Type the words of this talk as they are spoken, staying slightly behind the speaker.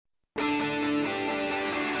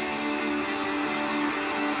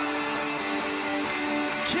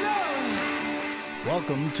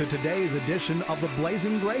Welcome to today's edition of the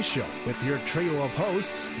Blazing Grace Show with your trio of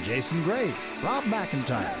hosts, Jason Grace, Rob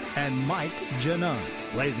McIntyre, and Mike Janon.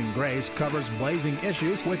 Blazing Grace covers blazing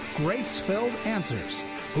issues with grace-filled answers.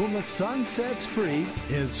 Whom the sun sets free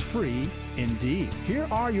is free indeed. Here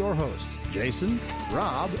are your hosts, Jason,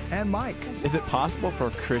 Rob, and Mike. Is it possible for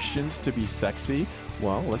Christians to be sexy?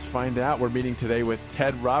 Well, let's find out. We're meeting today with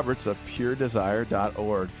Ted Roberts of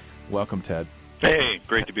puredesire.org. Welcome, Ted. Hey,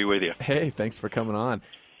 great to be with you. Hey, thanks for coming on.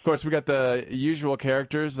 Of course, we got the usual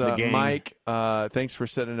characters. Mike, thanks for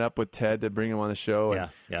setting it up with Ted to bring him on the show.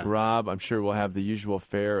 Yeah. Rob, I'm sure we'll have the usual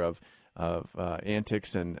fare of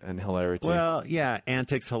antics and hilarity. Well, yeah,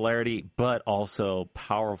 antics, hilarity, but also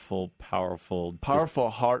powerful,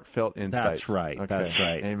 heartfelt insights. That's right. Okay. That's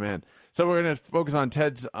right. Amen. So we're going to focus on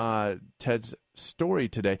Ted's story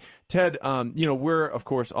today. Ted, we're, of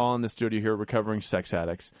course, all in the studio here recovering sex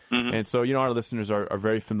addicts. Mm-hmm. And so, our listeners are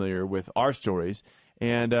very familiar with our stories.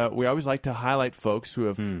 And we always like to highlight folks who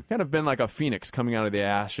have kind of been like a phoenix coming out of the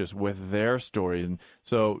ashes with their stories. And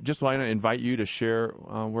so just want to invite you to share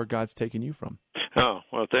where God's taken you from. Oh,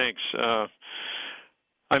 well, thanks.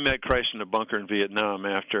 I met Christ in a bunker in Vietnam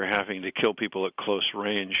after having to kill people at close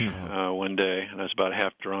range one day, and I was about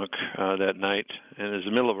half drunk that night. And it was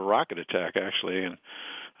the middle of a rocket attack, actually, and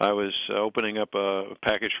I was opening up a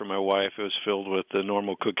package for my wife. It was filled with the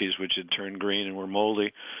normal cookies, which had turned green and were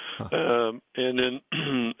moldy. And then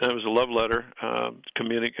it was a love letter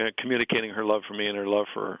communicating her love for me and her love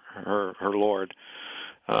for her Lord.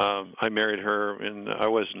 I married her, and I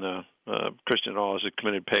wasn't a Christian at all. I was a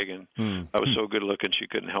committed pagan. I was so good looking she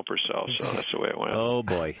couldn't help herself, so that's the way it went. Oh,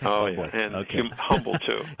 boy. Yeah. Boy. And okay. humble,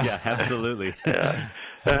 too. Yeah, absolutely. Yeah.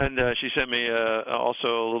 And she sent me also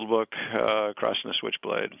a little book, Crossing the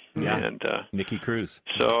Switchblade. Yeah, and Nicky Cruz.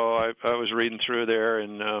 So I was reading through there,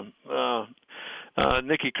 and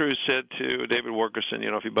Nicky Cruz said to David Wilkerson,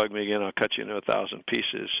 if you bug me again, I'll cut you into 1,000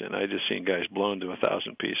 pieces. And I just seen guys blown to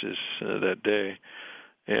 1,000 pieces that day.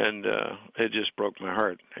 And it just broke my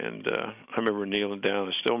heart. And I remember kneeling down.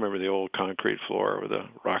 I still remember the old concrete floor with the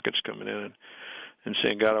rockets coming in and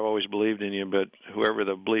saying, God, I've always believed in you, but whoever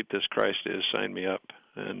the bleep this Christ is, sign me up.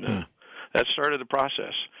 And that started the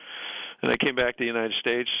process. And I came back to the United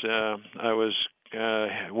States. I was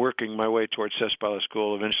working my way towards test pilot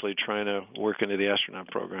school, eventually trying to work into the astronaut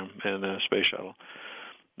program and the space shuttle.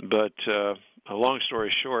 But a long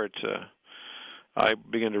story short, I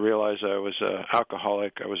began to realize I was an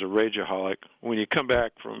alcoholic. I was a rageaholic. When you come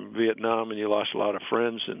back from Vietnam and you lost a lot of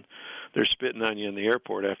friends and they're spitting on you in the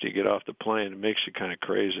airport after you get off the plane, it makes you kind of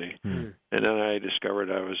crazy. And then I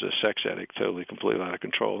discovered I was a sex addict, totally, completely out of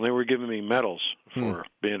control. And they were giving me medals for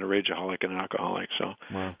being a rageaholic and an alcoholic. So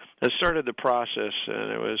that started the process,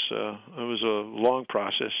 and it was a long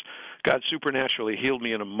process. God supernaturally healed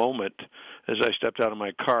me in a moment as I stepped out of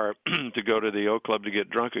my car to go to the Oak Club to get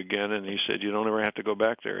drunk again, and he said, you don't ever have to go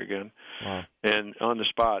back there again. Wow. And on the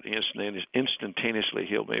spot, he instantaneously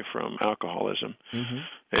healed me from alcoholism.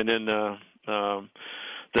 And then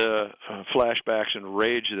the flashbacks and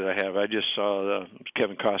rage that I have, I just saw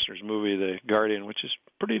Kevin Costner's movie, The Guardian, which is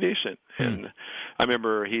pretty decent. And I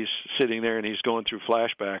remember he's sitting there and he's going through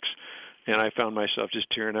flashbacks, and I found myself just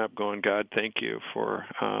tearing up going, God, thank you for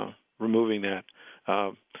removing that.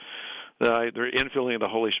 The infilling of the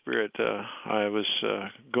Holy Spirit, I was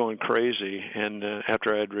going crazy, and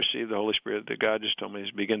after I had received the Holy Spirit, God just told me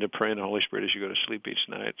to begin to pray in the Holy Spirit as you go to sleep each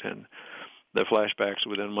night, and the flashbacks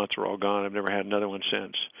within months were all gone. I've never had another one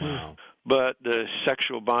since. Wow. But the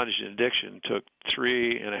sexual bondage and addiction took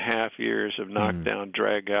 3.5 years of knockdown,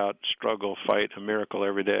 drag out, struggle, fight, a miracle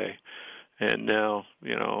every day. And now,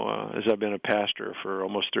 as I've been a pastor for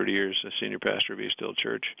almost 30 years, a senior pastor of East Hill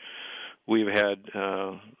Church, we've had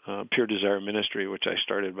Pure Desire Ministry, which I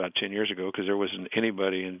started about 10 years ago because there wasn't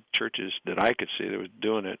anybody in churches that I could see that was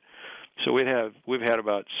doing it. So we've had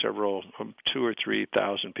about 2,000 or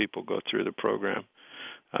 3,000 people go through the program.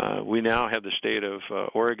 We now have the state of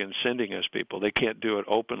Oregon sending us people. They can't do it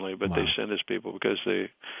openly, but they send us people because the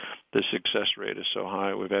success rate is so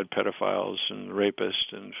high. We've had pedophiles and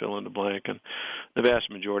rapists and fill in the blank, and the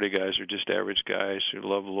vast majority of guys are just average guys who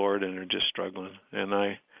love the Lord and are just struggling. And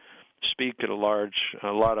I speak at a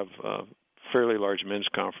lot of fairly large men's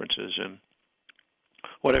conferences, and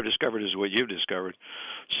what I've discovered is what you've discovered.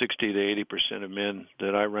 60 to 80% of men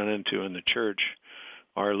that I run into in the church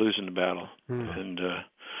are losing the battle. And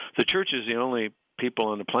the church is the only people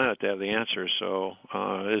on the planet that have the answer. So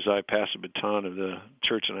as I pass the baton of the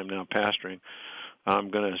church that I'm now pastoring, I'm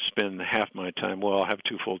going to spend half my time. Well, I'll have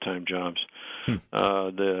 2 full-time jobs.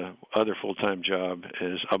 The other full-time job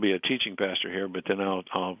is I'll be a teaching pastor here, but then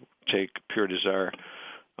I'll take Pure Desire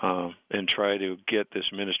and try to get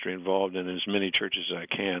this ministry involved in as many churches as I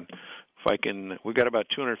can. If I can, we've got about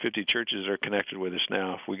 250 churches that are connected with us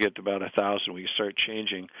now. If we get to about 1,000, we can start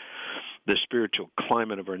changing the spiritual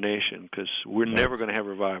climate of our nation, because we're never going to have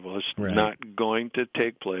revival. It's not going to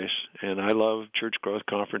take place. And I love church growth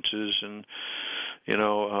conferences and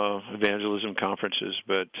evangelism conferences,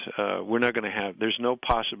 but we're not going to have. There's no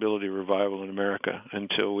possibility of revival in America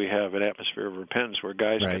until we have an atmosphere of repentance where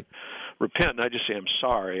guys can repent, not just say, I'm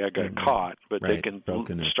sorry, I got caught, but they can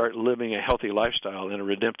start living a healthy lifestyle in a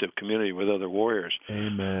redemptive community with other warriors.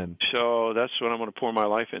 Amen. So that's what I'm going to pour my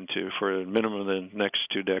life into for a minimum of the next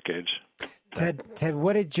 2 decades. Ted,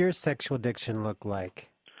 what did your sexual addiction look like?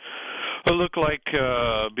 It looked like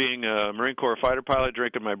being a Marine Corps fighter pilot,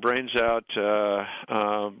 drinking my brains out.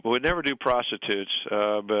 Would never do prostitutes,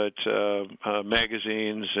 but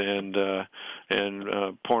magazines and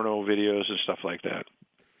porno videos and stuff like that.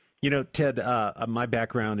 You know, Ted, my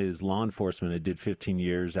background is law enforcement. I did 15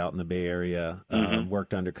 years out in the Bay Area,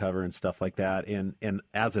 worked undercover and stuff like that. And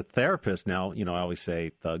as a therapist now, I always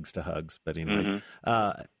say thugs to hugs, but anyways,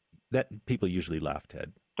 that people usually laugh,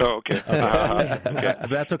 Ted. Oh, okay. Okay.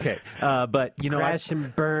 That's okay. But, Crash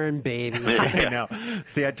and burn, baby. I know.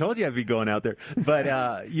 See, I told you I'd be going out there. But,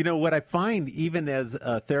 what I find, even as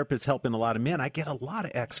a therapist helping a lot of men, I get a lot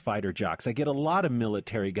of ex-fighter jocks. I get a lot of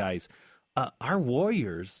military guys. Our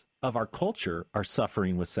warriors of our culture are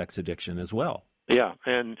suffering with sex addiction as well. Yeah,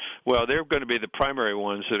 and they're going to be the primary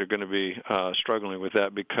ones that are going to be struggling with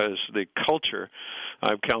that, because the culture,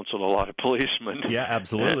 I've counseled a lot of policemen. Yeah,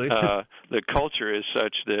 absolutely. The culture is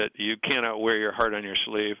such that you cannot wear your heart on your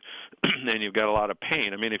sleeve, and you've got a lot of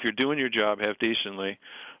pain. I mean, if you're doing your job half decently,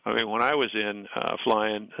 when I was in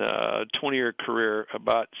flying, 20-year career,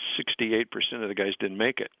 about 68% of the guys didn't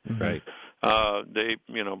make it. Right. They,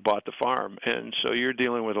 bought the farm, and so you're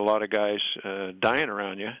dealing with a lot of guys dying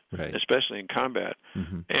around you, especially in combat.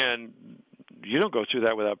 And you don't go through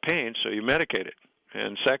that without pain, so you medicate it.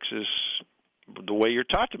 And sex is the way you're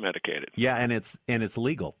taught to medicate it. Yeah, and it's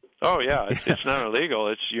legal. Oh yeah, it's not illegal.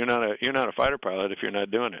 It's you're not a fighter pilot if you're not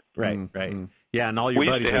doing it. Right, right. Yeah, and all your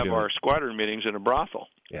buddies used to are have our squadron meetings in a brothel.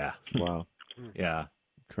 Yeah. Wow. Yeah.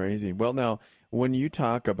 Crazy. Well, now, when you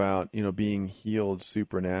talk about being healed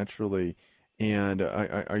supernaturally, and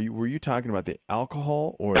were you talking about the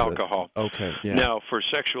alcohol or alcohol? Okay. Yeah. Now, for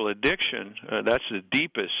sexual addiction, that's the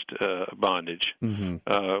deepest bondage.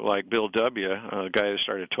 Like Bill W., a guy that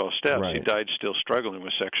started 12 Steps, he died still struggling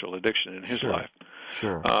with sexual addiction in his life.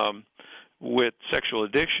 Sure. With sexual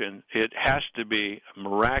addiction, it has to be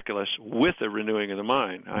miraculous with a renewing of the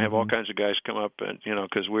mind. I have all kinds of guys come up, and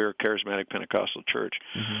because we're a charismatic Pentecostal church,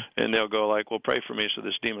 and they'll go like, "Well, pray for me so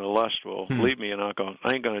this demon of lust will leave me," and I'll go,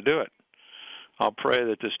 "I ain't going to do it. I'll pray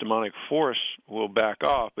that this demonic force will back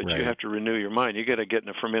off, but you have to renew your mind. You got to get in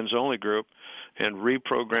a for men's only group and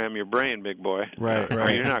reprogram your brain, big boy. Right. Or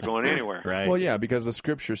you're not going anywhere." Right. Well, yeah, because the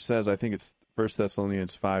Scripture says, I think it's 1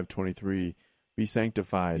 Thessalonians 5:23, be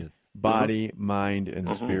sanctified. Body, mind, and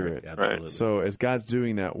spirit. Absolutely. So as God's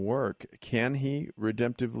doing that work, can He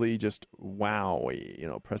redemptively just,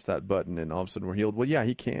 press that button and all of a sudden we're healed? Well, yeah,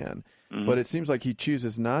 He can. But it seems like He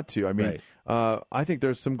chooses not to. I mean, I think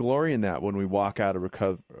there's some glory in that when we walk out a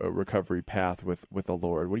recovery path with the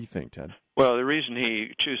Lord. What do you think, Ted? Well, the reason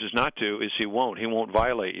He chooses not to is He won't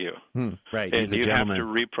violate you. Right. And He's a you gentleman. have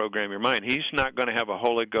to reprogram your mind. He's not going to have a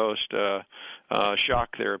Holy Ghost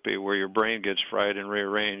shock therapy where your brain gets fried and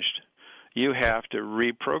rearranged. You have to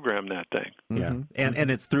reprogram that thing. Yeah, and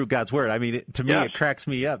it's through God's Word. I mean, to me, it cracks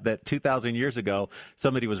me up that 2,000 years ago,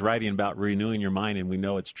 somebody was writing about renewing your mind, and we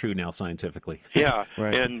know it's true now scientifically. Yeah,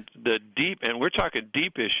 Right. And we're talking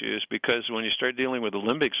deep issues, because when you start dealing with the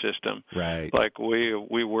limbic system, like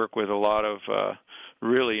we work with a lot of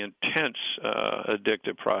really intense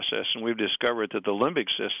addictive process, and we've discovered that the limbic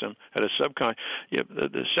system at a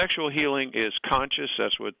the sexual healing is conscious.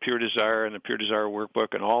 That's what Pure Desire and the Pure Desire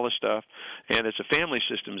Workbook and all the stuff, and it's a family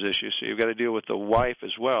systems issue, so you've got to deal with the wife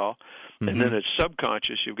as well. And then it's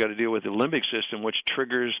subconscious. You've got to deal with the limbic system, which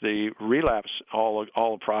triggers the relapse, all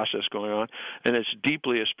the process going on. And it's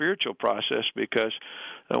deeply a spiritual process, because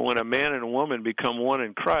when a man and a woman become one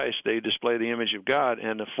in Christ, they display the image of God,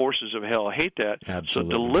 and the forces of hell hate that.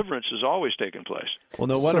 Absolutely. So deliverance is always taking place. Well,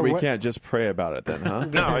 no wonder we can't just pray about it then, huh?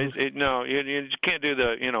 No, you can't do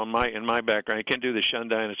the, in my background, you can't do the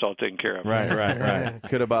shundai and it's all taken care of. Right.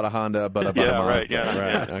 Could have bought a Honda, but about a Mazda.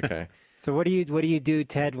 Right. Okay. So what do you do,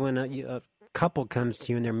 Ted, when a couple comes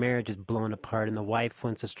to you and their marriage is blown apart and the wife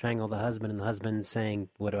wants to strangle the husband and the husband's saying,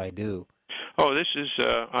 "What do I do?" Oh, this is,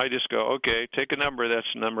 I just go, okay, take a number, that's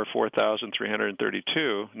number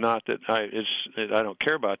 4,332. Not that I don't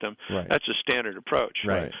care about them. Right. That's a standard approach.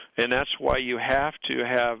 Right. And that's why you have to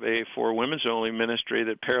have a for women's only ministry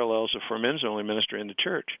that parallels a for men's only ministry in the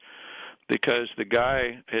church. Because the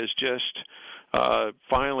guy has just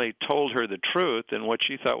finally told her the truth, and what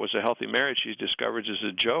she thought was a healthy marriage, she discovers is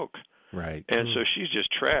a joke. Right. And so she's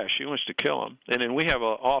just trash. She wants to kill him. And then we have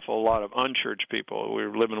an awful lot of unchurched people. We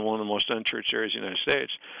live in one of the most unchurched areas in the United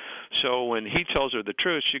States. So when he tells her the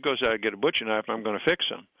truth, she goes out and get a butcher knife, and I'm going to fix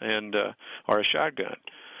him, and or a shotgun.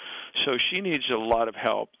 So she needs a lot of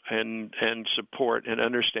help and support and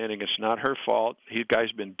understanding it's not her fault. He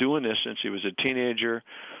guy's been doing this since he was a teenager.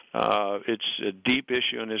 It's a deep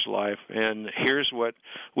issue in his life. And here's what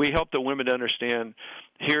we help the women to understand.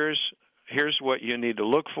 Here's what you need to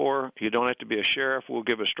look for. You don't have to be a sheriff. We'll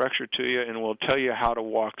give a structure to you, and we'll tell you how to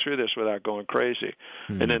walk through this without going crazy.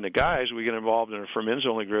 Mm-hmm. And then the guys, we get involved in a for men's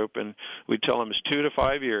only group, and we tell them it's 2 to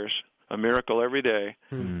 5 years, a miracle every day.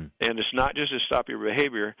 Mm-hmm. And it's not just to stop your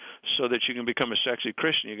behavior so that you can become a sexy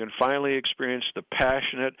Christian. You can finally experience the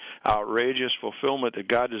passionate, outrageous fulfillment that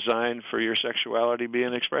God designed for your sexuality to be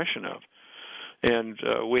an expression of. And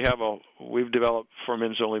we've developed for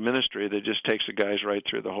men's only ministry that just takes the guys right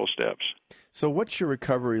through the whole steps. So what's your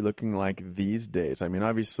recovery looking like these days? I mean,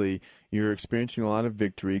 obviously, you're experiencing a lot of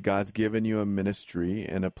victory. God's given you a ministry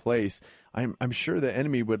and a place. I'm sure the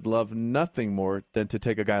enemy would love nothing more than to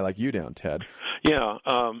take a guy like you down, Ted. Yeah,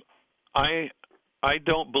 I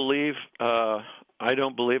don't believe I'm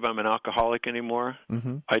an alcoholic anymore.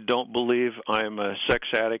 Mm-hmm. I don't believe I'm a sex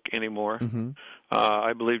addict anymore. Mm-hmm.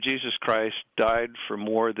 I believe Jesus Christ died for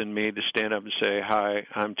more than me to stand up and say, hi,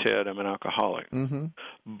 I'm Ted, I'm an alcoholic. Mm-hmm.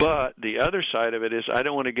 But the other side of it is I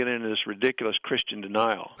don't want to get into this ridiculous Christian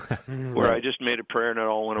denial where I just made a prayer and it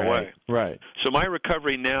all went away. Right. So my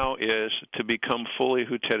recovery now is to become fully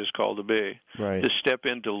who Ted is called to be, to step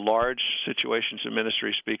into large situations of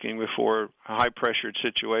ministry speaking before high-pressured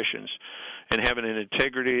situations and having an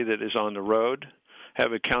integrity that is on the road,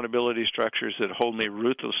 have accountability structures that hold me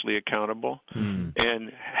ruthlessly accountable,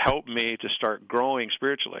 and help me to start growing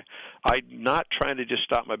spiritually. I'm not trying to just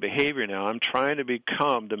stop my behavior now. I'm trying to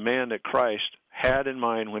become the man that Christ had in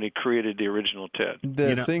mind when he created the original Ted.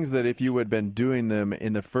 The things that if you had been doing them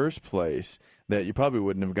in the first place, that you probably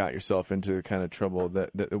wouldn't have got yourself into the kind of trouble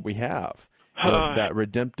that we have. That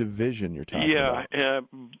redemptive vision you're talking about. Yeah,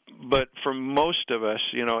 but for most of us,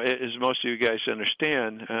 as most of you guys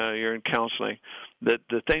understand, you're in counseling, that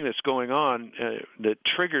the thing that's going on that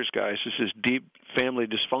triggers guys is this deep family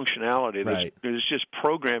dysfunctionality that's just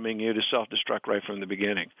programming you to self-destruct right from the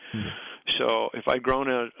beginning. Mm-hmm. So if I'd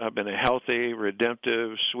grown up in a healthy,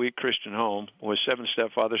 redemptive, sweet Christian home with 7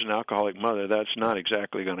 stepfathers and an alcoholic mother, that's not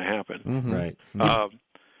exactly going to happen. Mm-hmm. Right.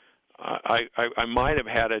 I might have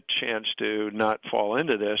had a chance to not fall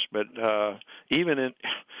into this, but even in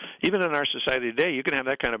our society today, you can have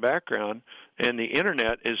that kind of background, and the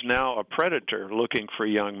internet is now a predator looking for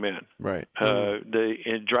young men. Right.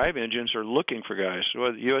 The drive engines are looking for guys.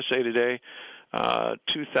 Well, USA Today,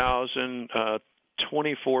 24%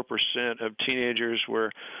 of teenagers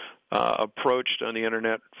were approached on the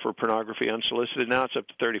internet for pornography unsolicited. Now it's up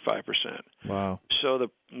to 35%. Wow! So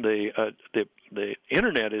the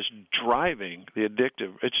internet is driving the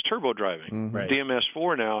addictive. It's turbo driving. Mm-hmm. Right.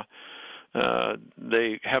 DMS-4 now.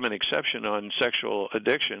 They have an exception on sexual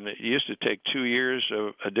addiction. It used to take 2 years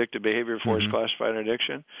of addictive behavior before it's classified an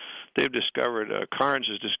addiction. They've discovered, Carnes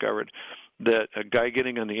has discovered, that a guy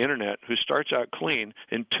getting on the internet who starts out clean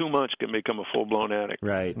in 2 months can become a full-blown addict.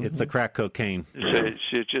 Right. It's the crack cocaine.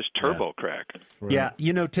 It's just turbo crack. Right.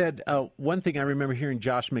 Yeah. Ted, one thing I remember hearing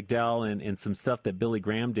Josh McDowell and some stuff that Billy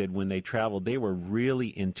Graham did when they traveled, they were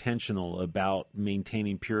really intentional about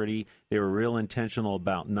maintaining purity. They were real intentional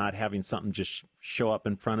about not having something just show up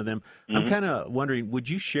in front of them. Mm-hmm. I'm kind of wondering, would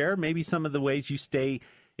you share maybe some of the ways you stay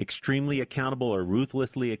extremely accountable or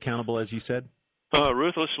ruthlessly accountable, as you said?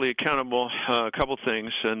 Ruthlessly accountable, a couple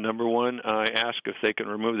things. Number one, I ask if they can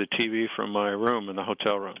remove the TV from my room in the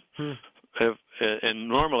hotel room. And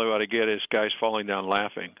normally what I get is guys falling down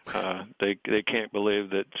laughing. They can't believe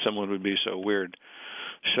that someone would be so weird.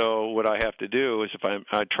 So what I have to do is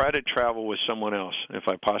I try to travel with someone else if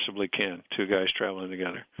I possibly can, 2 guys traveling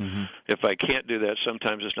together. Mm-hmm. If I can't do that,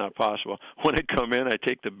 sometimes it's not possible. When I come in, I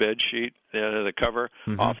take the bed sheet, the cover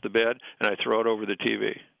off the bed, and I throw it over the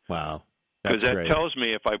TV. Wow. Because that tells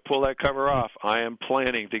me if I pull that cover off, I am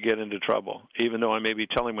planning to get into trouble, even though I may be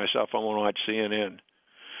telling myself I want to watch CNN.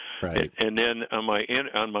 Right. And then on my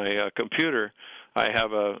computer, I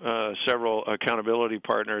have several accountability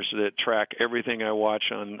partners that track everything I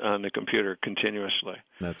watch on the computer continuously.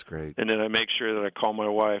 That's great. And then I make sure that I call my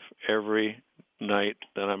wife every night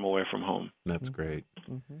that I'm away from home. That's great.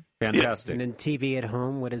 Fantastic. And then TV at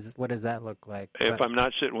home, what does that look like? If I'm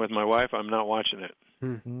not sitting with my wife, I'm not watching it.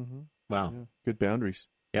 Wow. Yeah. Good boundaries.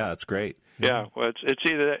 Yeah, that's great. Yeah, well, it's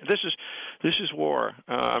either that. This is war.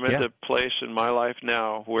 I'm at the place in my life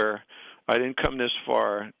now where I didn't come this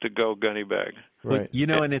far to go gunny bag. Right.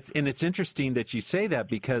 Well, and it's interesting that you say that,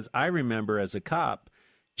 because I remember as a cop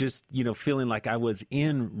just, feeling like I was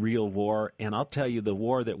in real war. And I'll tell you, the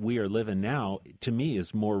war that we are living now, to me,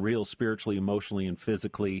 is more real spiritually, emotionally, and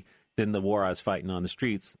physically than the war I was fighting on the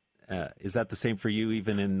streets. Is that the same for you,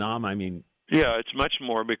 even in Nam? I mean, yeah, it's much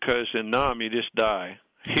more, because in Nam you just die.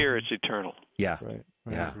 Here it's eternal. Yeah. Right.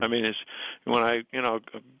 Yeah. I mean, it's when I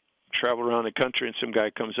travel around the country and some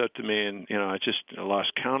guy comes up to me and I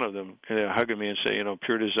lost count of them, and they're hugging me and say,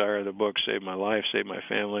 Pure Desire, the book saved my life, saved my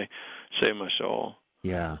family, saved my soul.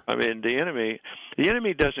 Yeah. I mean, the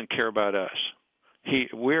enemy doesn't care about us.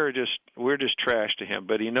 We're just trash to him,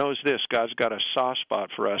 but he knows this: God's got a soft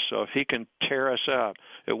spot for us. So if he can tear us up,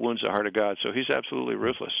 it wounds the heart of God. So he's absolutely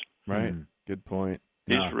ruthless. Right. Good point.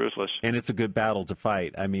 He's ruthless. And it's a good battle to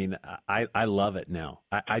fight. I mean, I love it now.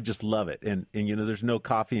 I just love it. And there's no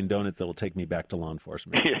coffee and donuts that will take me back to law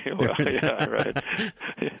enforcement. Yeah, right.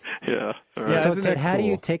 Yeah. Right. So, Ted, how do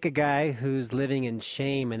cool? you take a guy who's living in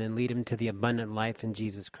shame and then lead him to the abundant life in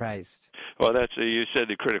Jesus Christ? Well, you said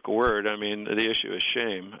the critical word. I mean, the issue is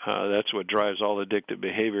shame. That's what drives all addictive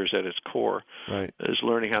behaviors at its core. Right. Is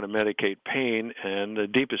learning how to medicate pain, and the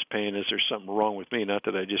deepest pain is there's something wrong with me, not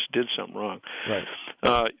that I just did something wrong. Right.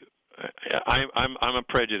 I'm a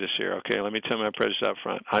prejudice here. Okay, let me tell my prejudice up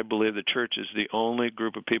front. I believe the church is the only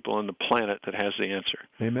group of people on the planet that has the answer.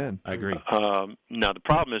 Amen. I agree. Now the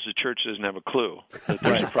problem is the church doesn't have a clue that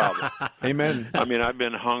there's a problem. Amen. I mean, I've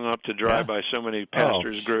been hung up to dry by so many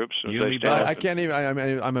pastors' groups. I can't even.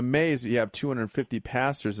 I'm amazed that you have 250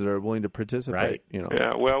 pastors that are willing to participate. Right.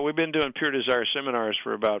 Yeah. Well, we've been doing Pure Desire seminars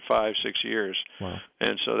for about 5-6 years. Wow.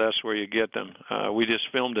 And so that's where you get them. We just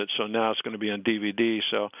filmed it, so now it's going to be on DVD.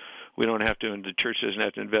 So we don't have to, and the church doesn't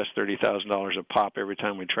have to invest $30,000 a pop every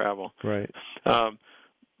time we travel. Right.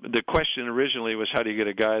 The question originally was, how do you get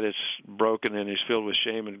a guy that's broken and he's filled with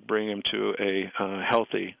shame and bring him to a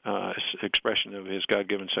healthy expression of his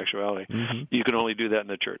God-given sexuality? Mm-hmm. You can only do that in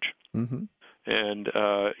the church. Mm-hmm. And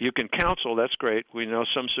you can counsel, that's great. We know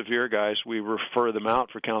some severe guys, we refer them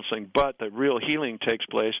out for counseling, but the real healing takes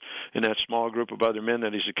place in that small group of other men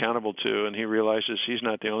that he's accountable to, and he realizes he's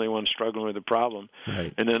not the only one struggling with the problem.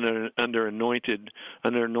 Right. And then under anointed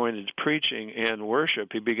preaching and worship,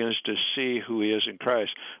 he begins to see who he is in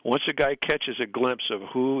Christ. Once a guy catches a glimpse of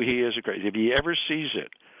who he is in Christ, if he ever sees it,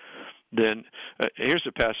 then here's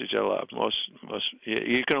the passage I love. Most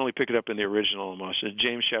you can only pick it up in the original almost. It's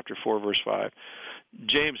James chapter 4, verse 5.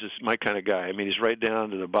 James is my kind of guy. I mean, he's right down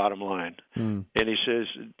to the bottom line. And he says,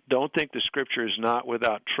 don't think the Scripture is not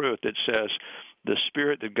without truth. It says, the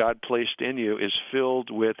Spirit that God placed in you is filled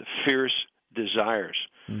with fierce desires.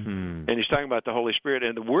 Mm-hmm. And he's talking about the Holy Spirit.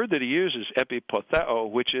 And the word that he uses,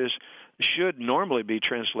 epipotheo, which should normally be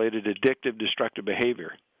translated addictive, destructive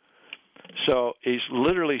behavior. So he's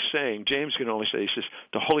literally saying, James can only say, he says,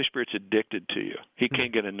 the Holy Spirit's addicted to you. He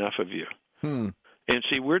can't get enough of you. And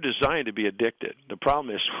see, we're designed to be addicted. The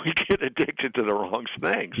problem is we get addicted to the wrong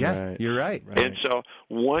things. Yeah, Right. You're right. And so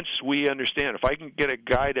once we understand, if I can get a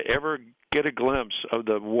guy to ever get a glimpse of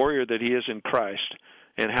the warrior that he is in Christ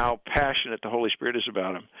and how passionate the Holy Spirit is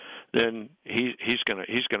about him, then he's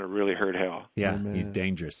gonna really hurt hell. Yeah, Amen. he's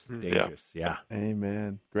dangerous. Dangerous. Yeah.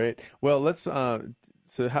 Amen. Great. Well, let's.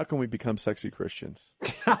 So, how can we become sexy Christians?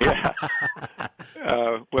 Yeah.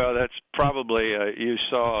 Well, that's probably you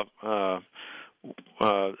saw.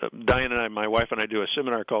 Diane and I, my wife and I, do a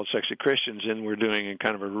seminar called Sexy Christians, and we're doing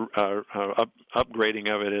kind of a upgrading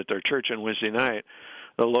of it at our church on Wednesday night.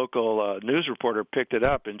 The local news reporter picked it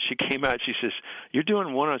up, and she came out. She says, "You're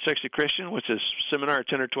doing one on Sexy Christian, which is a seminar of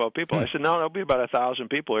 10 or 12 people." I said, "No, there'll be about 1,000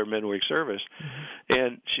 people here midweek service."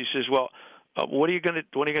 And she says, "Well, what are you going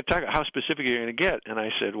to talk about? How specific are you going to get?" And I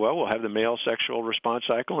said, "Well, we'll have the male sexual response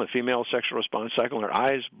cycle and the female sexual response cycle." And her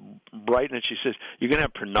eyes brighten, and she says, "You're going to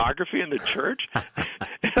have pornography in the church?"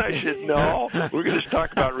 And I said, "No, we're going to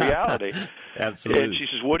talk about reality." Absolutely. And she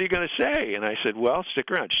says, "What are you going to say?" And I said, "Well,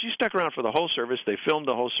 stick around." She stuck around for the whole service. They filmed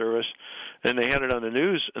the whole service, and they had it on the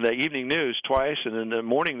news, the evening news twice, and then the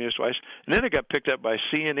morning news twice. And then it got picked up by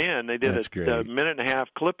CNN. They did a minute and a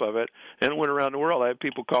half clip of it, and it went around the world. I had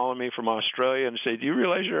people calling me from Australia and say, "Do you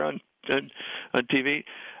realize you're on TV?"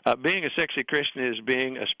 Being a sexy Christian is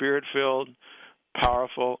being a spirit-filled,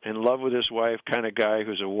 powerful, in love with his wife kind of guy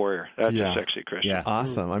who's a warrior. That's a sexy Christian. Yeah.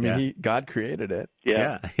 Awesome. I mean, God created it.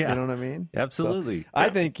 Yeah. You know what I mean? Absolutely. So, I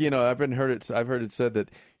think, I've heard it said that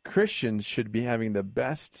Christians should be having the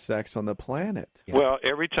best sex on the planet. Yeah. Well,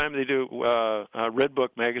 every time they do Red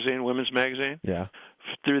Book magazine, women's magazine,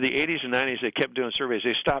 through the 80s and 90s, they kept doing surveys.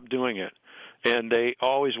 They stopped doing it. And they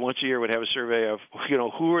always, once a year, would have a survey of,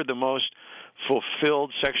 who are the most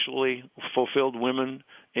sexually fulfilled women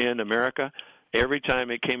in America. Every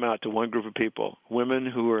time it came out to one group of people, women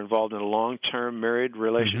who are involved in long-term married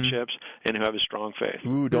relationships and who have a strong faith.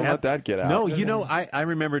 Ooh, don't let that get out. No, I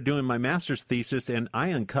remember doing my master's thesis, and I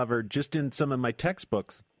uncovered just in some of my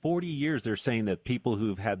textbooks, 40 years they're saying that people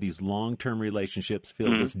who've had these long-term relationships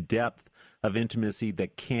feel this depth of intimacy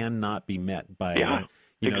that cannot be met by,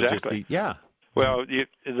 exactly. just Well,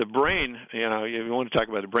 the brain, if you want to talk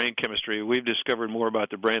about the brain chemistry, we've discovered more about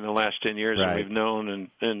the brain in the last 10 years than we've known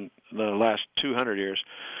in the last 200 years.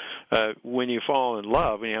 When you fall in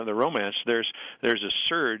love, when you have the romance, there's a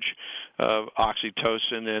surge of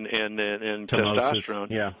oxytocin and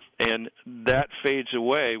testosterone, and that fades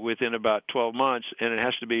away within about 12 months, and it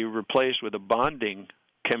has to be replaced with a bonding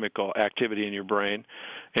chemical activity in your brain.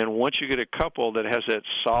 And once you get a couple that has that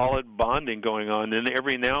solid bonding going on, then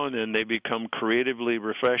every now and then they become creatively,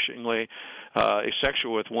 refreshingly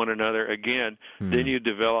sexual with one another again. Then you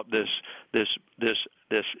develop this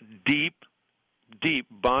deep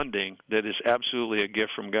bonding that is absolutely a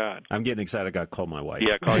gift from God. I'm getting excited. I got to call my wife.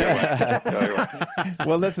 Yeah, call your wife.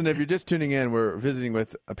 Well, listen, if you're just tuning in, we're visiting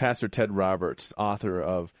with Pastor Ted Roberts, author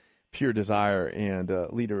of Pure Desire and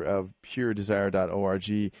leader of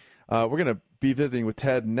puredesire.org. We're going to be visiting with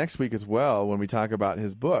Ted next week as well when we talk about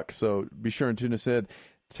his book. So be sure and tune us in.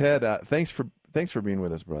 Ted, thanks for being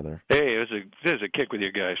with us, brother. Hey, it was a kick with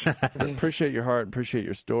you guys. Appreciate your heart, appreciate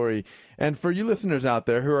your story. And for you listeners out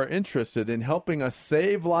there who are interested in helping us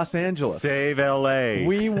save Los Angeles. Save L.A.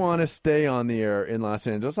 We want to stay on the air in Los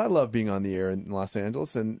Angeles. I love being on the air in Los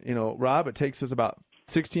Angeles. And, Rob, it takes us about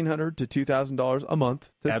 $1,600 to $2,000 a month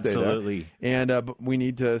to Absolutely. stay there. And we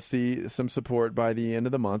need to see some support by the end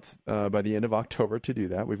of the month, by the end of October to do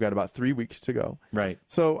that. We've got about 3 weeks to go. Right.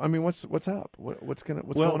 So, I mean, what's up? What's going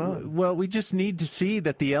on? Well, we just need to see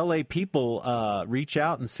that the LA people reach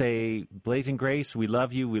out and say, Blazing Grace, we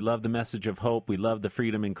love you. We love the message of hope. We love the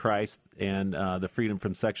freedom in Christ and the freedom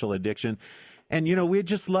from sexual addiction. And, we'd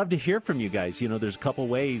just love to hear from you guys. There's a couple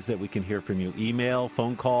ways that we can hear from you. Email,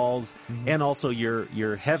 phone calls, and also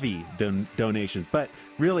your heavy donations. But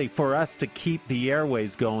really, for us to keep the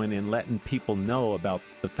airways going and letting people know about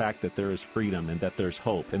the fact that there is freedom and that there's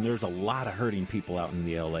hope. And there's a lot of hurting people out in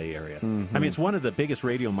the L.A. area. I mean, it's one of the biggest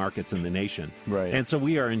radio markets in the nation. Right. And so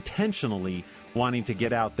we are intentionally wanting to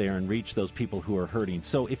get out there and reach those people who are hurting.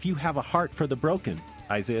 So if you have a heart for the broken,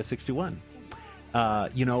 Isaiah 61.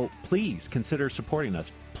 Please consider supporting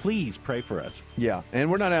us. Please pray for us. Yeah,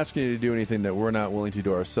 and we're not asking you to do anything that we're not willing to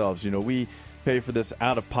do ourselves. We pay for this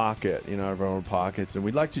out of pocket, out of our own pockets, and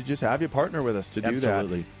we'd like to just have you partner with us to do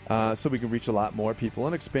Absolutely. that, so we can reach a lot more people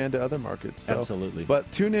and expand to other markets. So, Absolutely.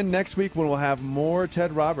 But tune in next week when we'll have more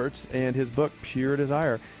Ted Roberts and his book, Pure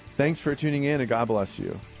Desire. Thanks for tuning in, and God bless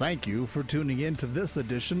you. Thank you for tuning in to this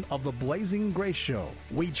edition of the Blazing Grace Show.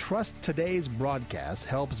 We trust today's broadcast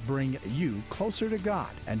helps bring you closer to God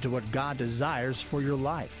and to what God desires for your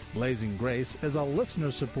life. Blazing Grace is a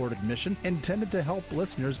listener-supported mission intended to help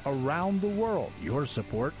listeners around the world. Your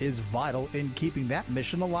support is vital in keeping that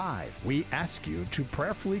mission alive. We ask you to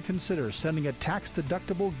prayerfully consider sending a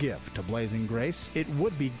tax-deductible gift to Blazing Grace. It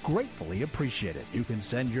would be gratefully appreciated. You can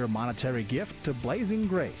send your monetary gift to Blazing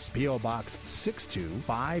Grace, P.O. Box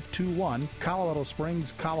 62521, Colorado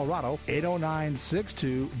Springs, Colorado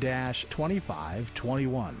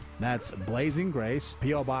 80962-2521. That's Blazing Grace,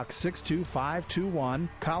 P.O. Box 62521,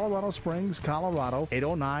 Colorado Springs, Colorado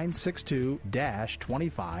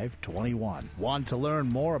 80962-2521. Want to learn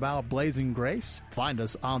more about Blazing Grace? Find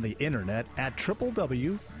us on the internet at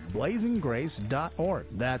www.blazinggrace.org.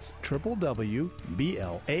 That's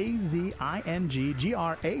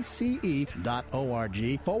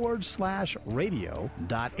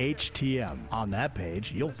www.blazinggrace.org/radio.htm. On that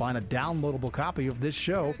page, you'll find a downloadable copy of this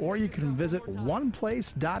show, or you can visit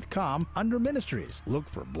oneplace.com under Ministries. Look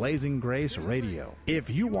for Blazing Grace Radio. If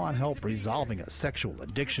you want help resolving a sexual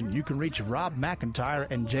addiction, you can reach Rob McIntyre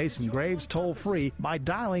and Jason Graves toll-free by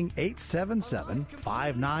dialing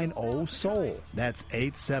 877-590-SOUL. That's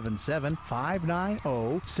 877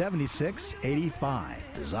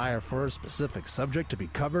 877-590-7685. Desire for a specific subject to be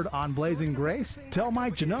covered on Blazing Grace? Tell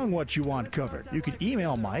Mike Genung what you want covered. You can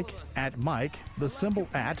email Mike at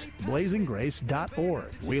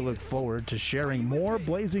blazinggrace.org. We look forward to sharing more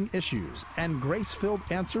blazing issues and grace-filled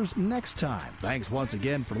answers next time. Thanks once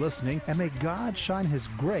again for listening, and may God shine His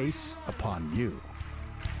grace upon you.